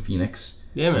Joaquin Phoenix.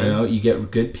 Yeah, man. You get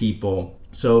good people,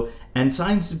 So, and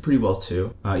Signs did pretty well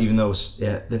too, even though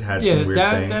it had some weird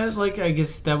things. That I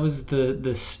guess that was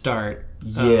the start.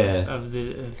 Of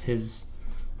his,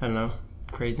 I don't know,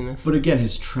 craziness. But again,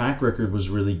 his track record was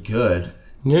really good.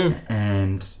 Yeah.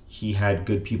 And he had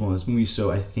good people in his movies,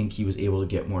 so I think he was able to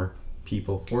get more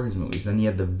people for his movies. Then he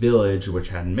had The Village, which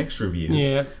had mixed reviews.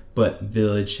 Yeah. But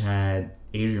Village had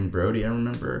Adrian Brody, I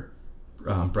remember.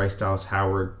 Bryce Dallas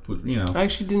Howard, I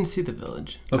actually didn't see The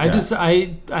Village. Okay.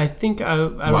 I think I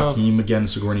don't know. Joaquin again,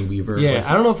 Sigourney Weaver. Yeah,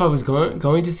 I don't know if I was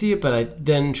going to see it, but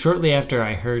then shortly after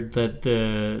I heard that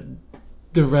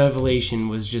the revelation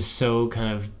was just so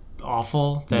kind of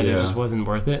awful that it just wasn't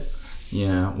worth it.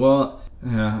 Yeah, well,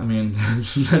 I mean,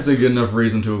 that's a good enough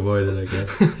reason to avoid it, I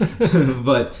guess.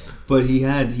 but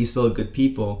he still had good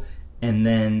people. And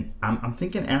then I'm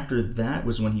thinking after that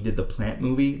was when he did the Plant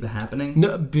movie, The Happening.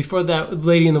 No, before that,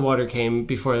 Lady in the Water came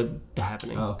before The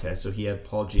Happening. Oh, okay, so he had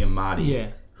Paul Giamatti. Yeah.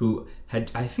 Who I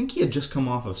think he had just come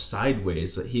off of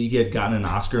Sideways. He had gotten an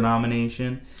Oscar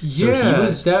nomination. Yeah,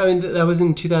 so that was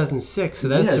in 2006, so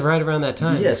that's right around that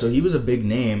time. Yeah, so he was a big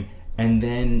name. And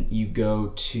then you go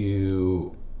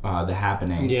to The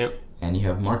Happening. Yeah. And you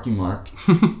have Marky Mark.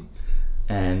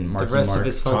 And Marky Mark. The rest of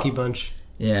his funky bunch.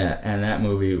 Yeah, and that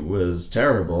movie was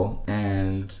terrible.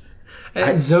 And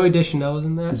Zooey Deschanel was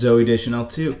in that. Zooey Deschanel,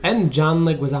 too. And John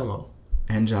Leguizamo.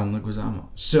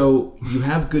 So you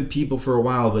have good people for a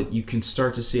while, but you can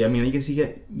start to see. I mean, I guess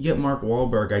you get Mark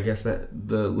Wahlberg. I guess that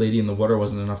the Lady in the Water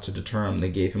wasn't enough to deter him. They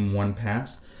gave him one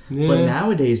pass. Yeah. But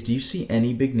nowadays, do you see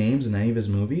any big names in any of his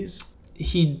movies?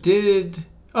 He did.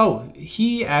 Oh,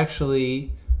 he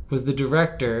actually was the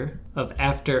director of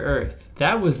After Earth.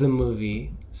 That was the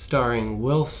movie starring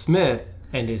Will Smith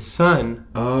and his son,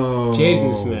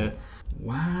 Jaden Smith.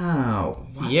 Wow.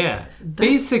 Yeah.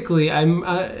 Basically, I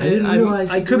didn't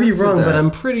realize. I could be wrong, but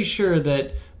I'm pretty sure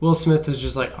that Will Smith was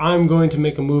just like, I'm going to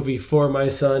make a movie for my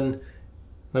son.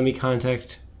 Let me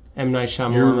contact M. Night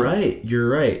Shyamalan. You're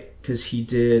right. Because he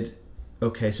did.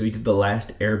 Okay, so he did The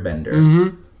Last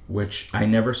Airbender, which I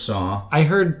never saw. I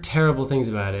heard terrible things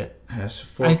about it. Has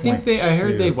 4.2. I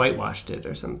heard they whitewashed it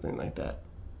or something like that.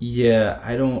 Yeah,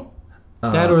 I don't.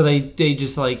 That or they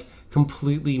just like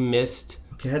completely missed.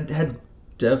 Okay, had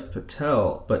Dev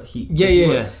Patel, but he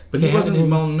But he wasn't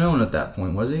well known at that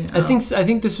point, was he? I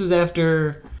think this was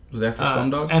after. Was it after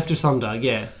Slumdog? After Slumdog,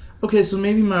 yeah. Okay, so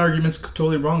maybe my argument's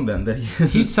totally wrong then. That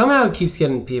he somehow keeps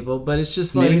getting people, but it's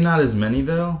just like... Maybe not as many,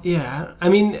 though? Yeah, I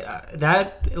mean,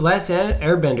 that Last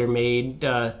Airbender made,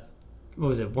 what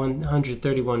was it,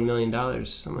 $131 million or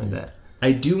something like that.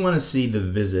 I do want to see The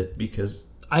Visit, because...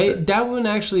 That one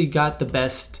actually got the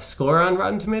best score on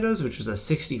Rotten Tomatoes, which was a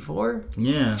 64.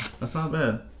 Yeah, that's not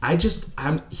bad.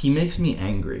 He makes me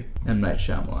angry, M. Night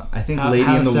Shyamalan. I think Lady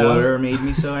in the Water made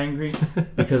me so angry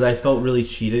because I felt really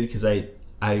cheated because I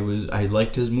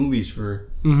liked his movies for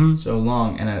so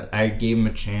long, and I gave him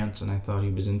a chance, and I thought he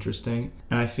was interesting,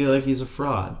 and I feel like he's a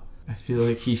fraud. I feel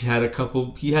like he had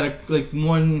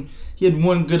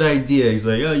one good idea. He's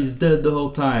like, oh, he's dead the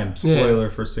whole time. Spoiler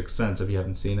for Sixth Sense if you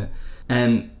haven't seen it.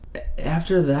 And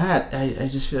after that, I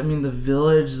just feel, I mean, The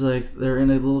Village, like, they're in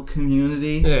a little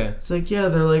community. Yeah. It's like, yeah,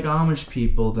 they're like Amish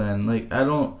people then. Like, I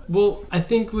don't... Well, I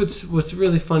think what's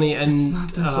really funny, and... It's not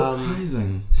that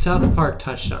surprising. South Park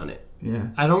touched on it. Yeah.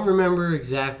 I don't remember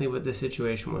exactly what the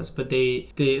situation was, but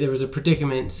there was a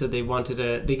predicament, so they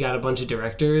got a bunch of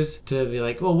directors to be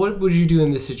like, well, what would you do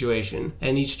in this situation?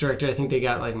 And each director, I think they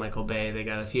got like Michael Bay, they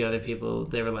got a few other people,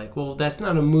 they were like, well, that's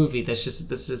not a movie, that's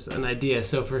just an idea.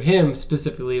 So for him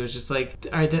specifically, it was just like,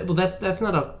 all right, that's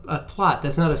not a plot,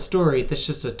 that's not a story, that's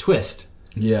just a twist.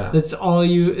 Yeah. That's all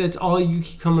you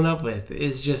keep coming up with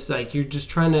is just like you're just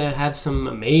trying to have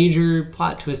some major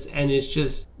plot twist, and it's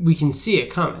just we can see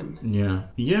it coming. Yeah.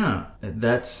 Yeah. And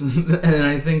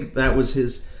I think that was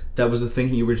the thing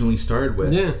he originally started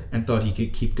with. Yeah. And thought he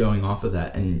could keep going off of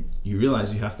that, and you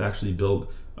realize you have to actually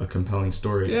build a compelling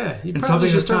story. Yeah. You probably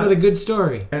should start with a good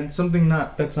story. And something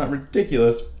that's not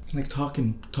ridiculous. Like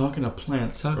talking to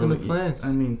plants. Talking to plants.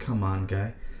 I mean, come on,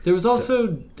 guy. There was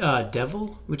also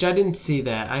Devil, which I didn't see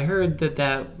that. I heard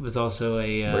that was also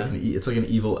a... it's like an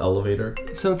evil elevator.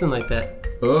 Something like that.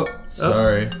 Oh,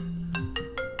 sorry.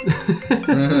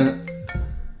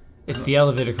 It's the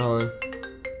elevator calling.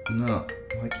 No,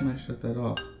 why can't I shut that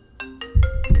off?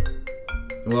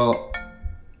 Well,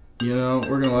 we're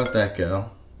going to let that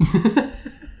go.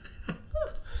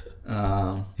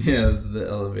 Yeah, this is the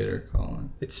elevator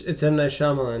calling. It's M. Night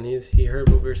Shyamalan. He heard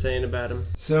what we were saying about him.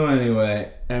 So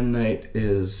anyway, M. Night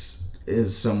is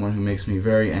someone who makes me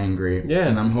very angry. Yeah.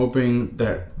 And I'm hoping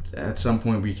that at some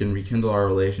point we can rekindle our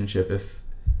relationship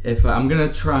if I'm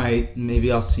gonna try,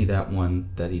 maybe I'll see that one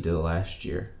that he did last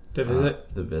year. The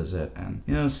Visit? The Visit.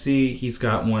 And, see, he's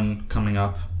got one coming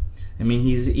up. I mean,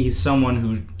 he's someone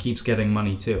who keeps getting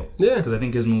money, too. Yeah. Because I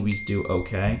think his movies do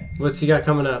okay. What's he got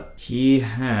coming up? He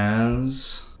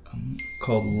has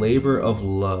called Labor of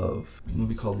Love. A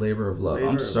movie called Labor of Love.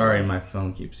 I'm sorry my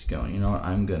phone keeps going. You know what?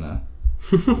 I'm gonna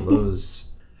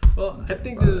close. Well, I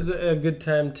think this is a good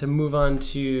time to move on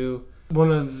to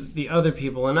one of the other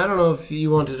people. And I don't know if you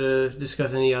wanted to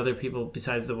discuss any other people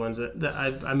besides the ones that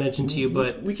I mentioned to you,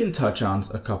 but... We can touch on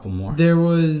a couple more. There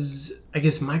was, I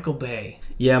guess, Michael Bay.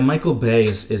 Yeah, Michael Bay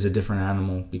is a different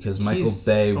animal because He's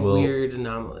a weird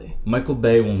anomaly. Michael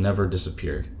Bay will never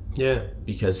disappear. Yeah.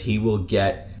 Because he will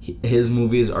get... His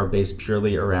movies are based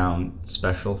purely around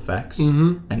special effects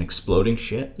and exploding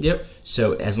shit. Yep.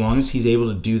 So as long as he's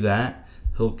able to do that,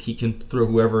 he can throw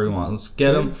whoever he wants. Let's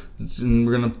get him, and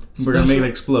we're gonna make it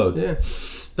explode. Yeah.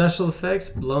 Special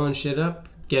effects, blowing shit up,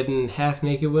 getting half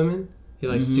naked women. He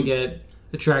likes to get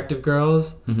attractive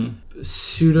girls.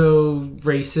 Pseudo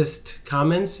racist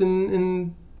comments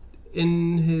in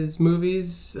his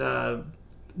movies.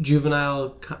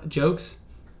 Juvenile jokes.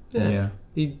 Yeah.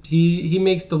 He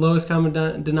makes the lowest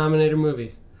common denominator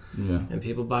movies. Yeah. And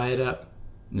people buy it up.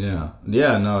 Yeah.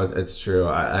 No, it's true.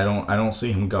 I don't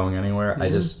see him going anywhere.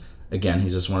 He's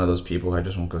just one of those people who I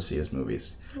just won't go see his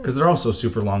movies because they're also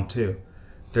super long too.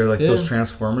 They're like those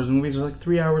Transformers movies are like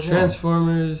 3 hours long.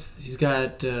 Transformers. He's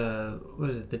got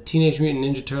the Teenage Mutant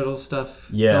Ninja Turtles stuff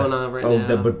going on right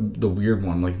now. But the weird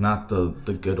one, like not the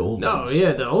good old ones. No,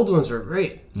 yeah, the old ones were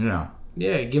great. Yeah.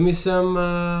 Yeah, give me some.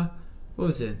 What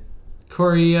was it?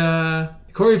 Corey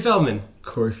Feldman.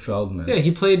 Corey Feldman. Yeah,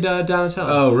 he played Donatello.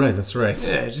 Oh, right, that's right.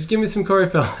 Yeah, just give me some Corey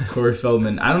Feldman. Corey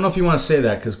Feldman. I don't know if you want to say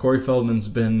that because Corey Feldman's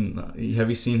been. Have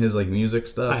you seen his music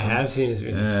stuff? I have seen his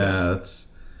music stuff.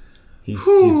 He's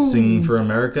singing for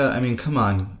America. I mean, come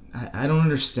on. I don't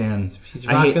understand. He's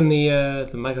rocking the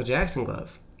Michael Jackson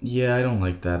glove. Yeah, I don't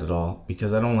like that at all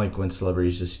because I don't like when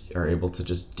celebrities just are able to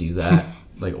just do that.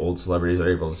 Like old celebrities are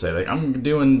able to say like I'm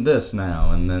doing this now,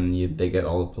 and then they get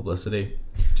all the publicity.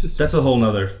 That's a whole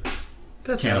nother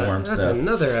can of worms. That's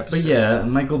another episode. But yeah,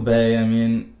 Michael Bay. I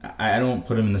mean, I don't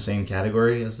put him in the same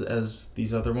category as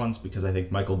these other ones because I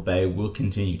think Michael Bay will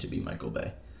continue to be Michael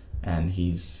Bay, and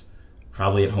he's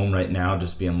probably at home right now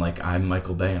just being like I'm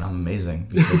Michael Bay and I'm amazing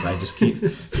because I just keep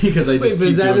keep does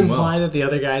that doing imply well. that the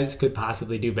other guys could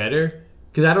possibly do better?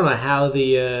 Because I don't know how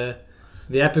the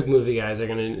epic movie guys are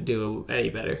going to do any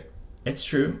better. It's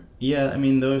true. Yeah, I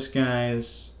mean those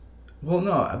guys. Well,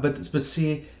 no, but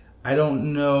see, I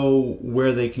don't know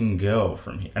where they can go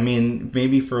from here. I mean,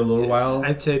 maybe for a little while.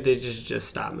 I'd say they just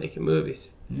stop making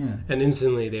movies. Yeah. And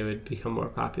instantly they would become more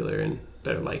popular and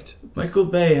better liked. Michael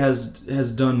Bay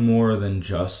has done more than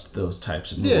just those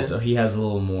types of movies. Yeah. So he has a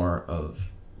little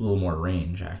more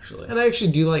range actually. And I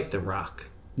actually do like The Rock.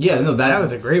 Yeah, no, that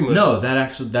was a great movie. No,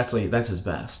 that's his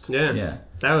best. Yeah.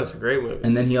 That was a great movie.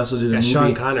 And then he also did a movie.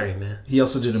 Sean Connery, man. He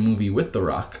also did a movie with The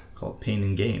Rock called Pain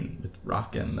and Gain with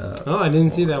Rock and. I didn't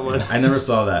see that one. I never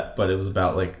saw that, but it was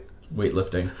about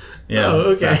weightlifting. Yeah,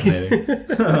 okay. Fascinating.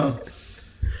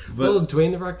 Well,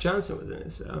 Dwayne The Rock Johnson was in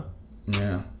it, so.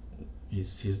 Yeah,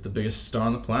 he's the biggest star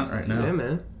on the planet right now. Yeah,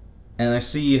 man. And I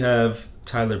see you have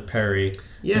Tyler Perry.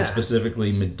 Yeah. And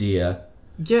specifically Medea.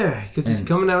 Yeah, because he's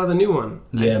coming out with a new one.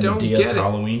 Yeah, I don't Medea's get it.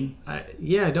 Halloween.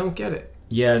 I don't get it.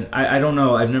 Yeah, I don't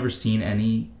know. I've never seen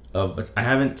any of it. I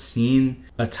haven't seen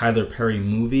a Tyler Perry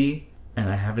movie, and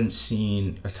I haven't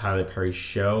seen a Tyler Perry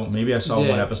show. Maybe I saw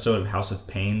one episode of House of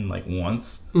Pain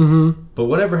once. Mm-hmm. But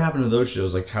whatever happened to those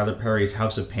shows, like Tyler Perry's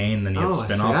House of Pain, then he had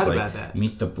spin-offs like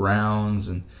Meet the Browns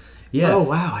and Oh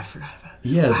wow, I forgot about that.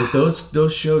 Yeah, wow. But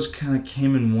those shows kind of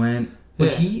came and went.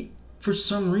 But he, for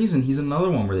some reason, he's another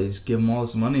one where they just give him all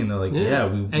this money and they're like, we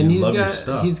love your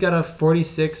stuff. He's got a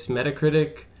 46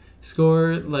 Metacritic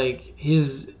score. Like,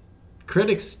 his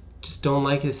critics just don't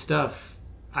like his stuff.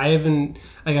 I've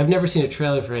never seen a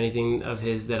trailer for anything of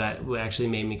his that actually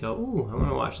made me go, ooh, I want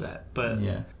to watch that. But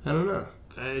I don't know.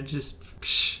 I just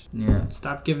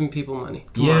stop giving people money.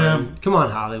 Come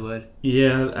on, Hollywood.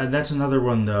 Yeah, that's another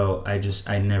one though.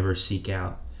 I never seek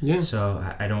out. Yeah. So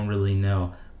I don't really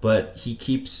know, but he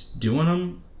keeps doing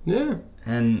them. Yeah.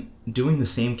 And doing the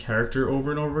same character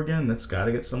over and over again, that's got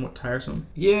to get somewhat tiresome.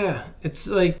 Yeah, it's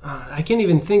like I can't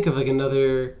even think of like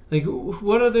another, like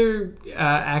what other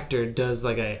actor does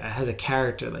like has a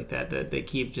character like that they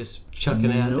keep just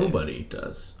chucking out there? Nobody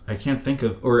does. I can't think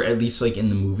of, or at least like in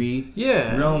the movie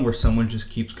realm where someone just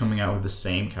keeps coming out with the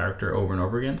same character over and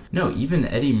over again. No, even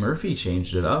Eddie Murphy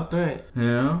changed it up. Right. You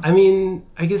know? I mean,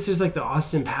 I guess there's like the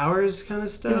Austin Powers kind of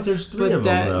stuff. Yeah, there's three of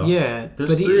them though. Yeah,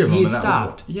 there's three of them. He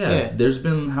stopped. There's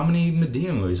been, how many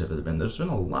Medea movies have there been? There's been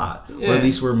a lot. Yeah. Or at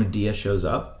least where Medea shows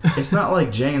up. It's not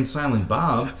like Jay and Silent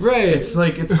Bob. Right. It's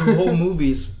like, it's the whole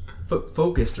movie's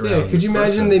focused around. Yeah, could you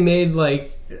imagine they made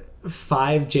like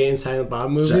 5 Jay and Silent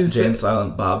Bob movies? Jay and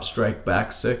Silent Bob Strike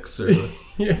Back 6 or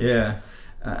yeah.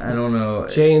 I don't know.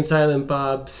 Jay and Silent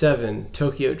Bob 7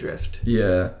 Tokyo Drift.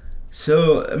 Yeah.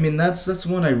 So, I mean, that's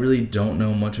one I really don't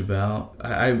know much about.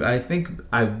 I think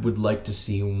I would like to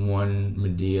see one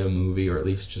Medea movie, or at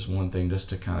least just one thing, just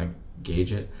to kind of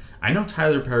gauge it. I know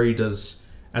Tyler Perry does,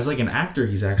 as like an actor,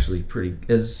 he's actually pretty,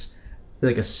 as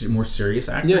like a more serious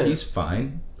actor, he's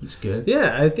fine. He's good.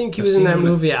 Yeah, I think he was in that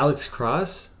movie Alex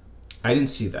Cross. I didn't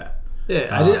see that. Yeah,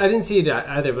 I didn't see it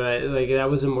either, but that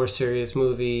was a more serious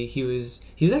movie. He was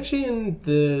actually in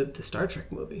the Star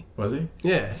Trek movie. Was he?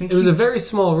 Yeah, I think it was a very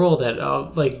small role that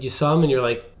like you saw him and you're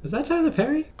like, is that Tyler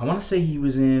Perry? I want to say he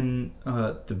was in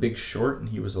The Big Short and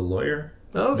he was a lawyer.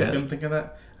 Oh, okay. Maybe I'm thinking of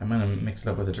that. I might have mixed it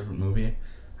up with a different movie.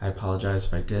 I apologize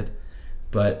if I did.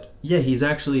 But yeah, he's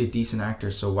actually a decent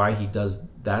actor, so why he does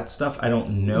that stuff, I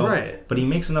don't know. Right. But he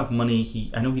makes enough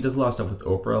money. I know he does a lot of stuff with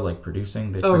Oprah, like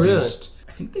producing. Really?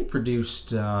 I think they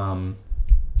produced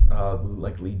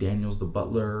like Lee Daniels, The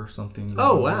Butler or something.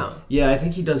 Oh, wow. Yeah, I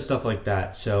think he does stuff like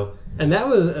that. So. And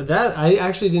I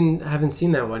actually haven't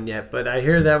seen that one yet, but I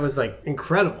hear that was like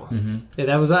incredible. Mm-hmm.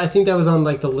 Yeah, I think that was on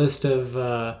like the list of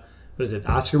what is it,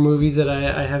 Oscar movies that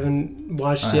I haven't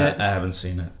watched yet. I haven't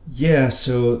seen it. Yeah,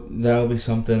 so that'll be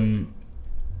something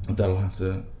that'll have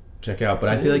to check out. But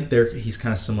I feel like he's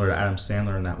kind of similar to Adam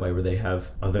Sandler in that way, where they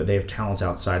have talents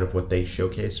outside of what they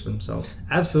showcase for themselves.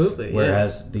 Absolutely.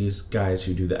 Whereas these guys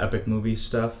who do the epic movie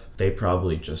stuff, they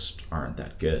probably just aren't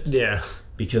that good. Yeah.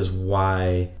 Because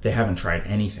they haven't tried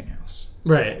anything else.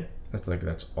 Right.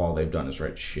 That's all they've done is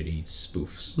write shitty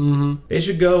spoofs. Mm-hmm. They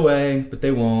should go away, but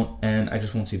they won't, and I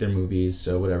just won't see their movies.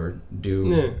 So whatever,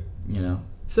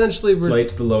 Essentially, play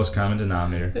to the lowest common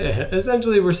denominator. Yeah,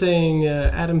 essentially, we're saying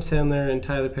Adam Sandler and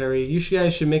Tyler Perry, you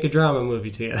guys should make a drama movie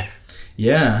together.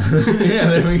 Yeah, yeah,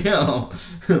 there we go.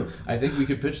 I think we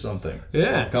could pitch something.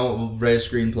 Yeah, we'll write a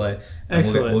screenplay.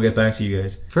 Excellent. We'll get back to you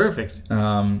guys. Perfect.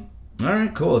 All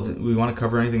right, cool. Do we want to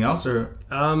cover anything else, or?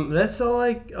 That's all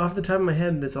off the top of my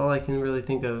head. That's all I can really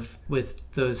think of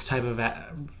with those type of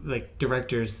like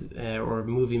directors or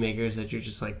movie makers that you're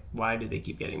just like, why do they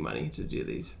keep getting money to do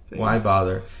these things? Why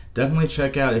bother? Definitely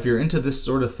check out, if you're into this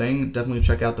sort of thing, definitely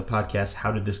check out the podcast,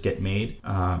 How Did This Get Made?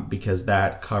 Because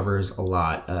that covers a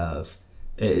lot of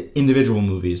individual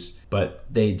movies, but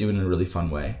they do it in a really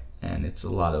fun way. And it's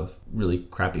a lot of really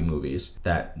crappy movies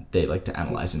that they like to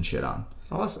analyze and shit on.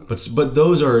 Awesome. But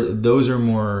those are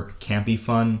more campy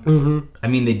fun. Mm-hmm. I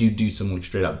mean, they do some like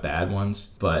straight up bad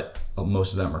ones, but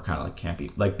most of them are kind of like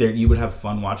campy. Like you would have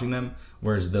fun watching them,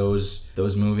 whereas those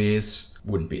movies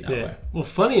wouldn't be that way. Well,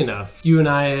 funny enough, you and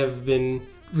I have been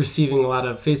receiving a lot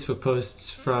of Facebook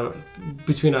posts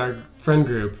between our friend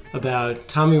group about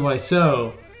Tommy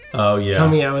Wiseau. Oh yeah.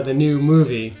 Coming out with a new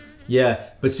movie. Yeah,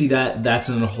 but see that's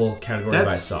in a whole category by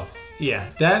itself. Yeah,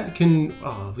 that can...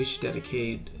 Oh, we should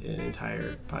dedicate an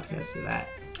entire podcast to that.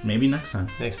 Maybe next time.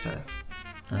 Next time.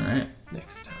 All right.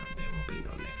 Next time. There will be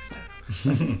no next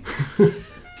time.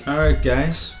 All right,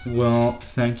 guys. Well,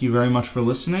 thank you very much for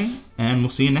listening, and we'll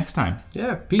see you next time.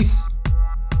 Yeah, peace.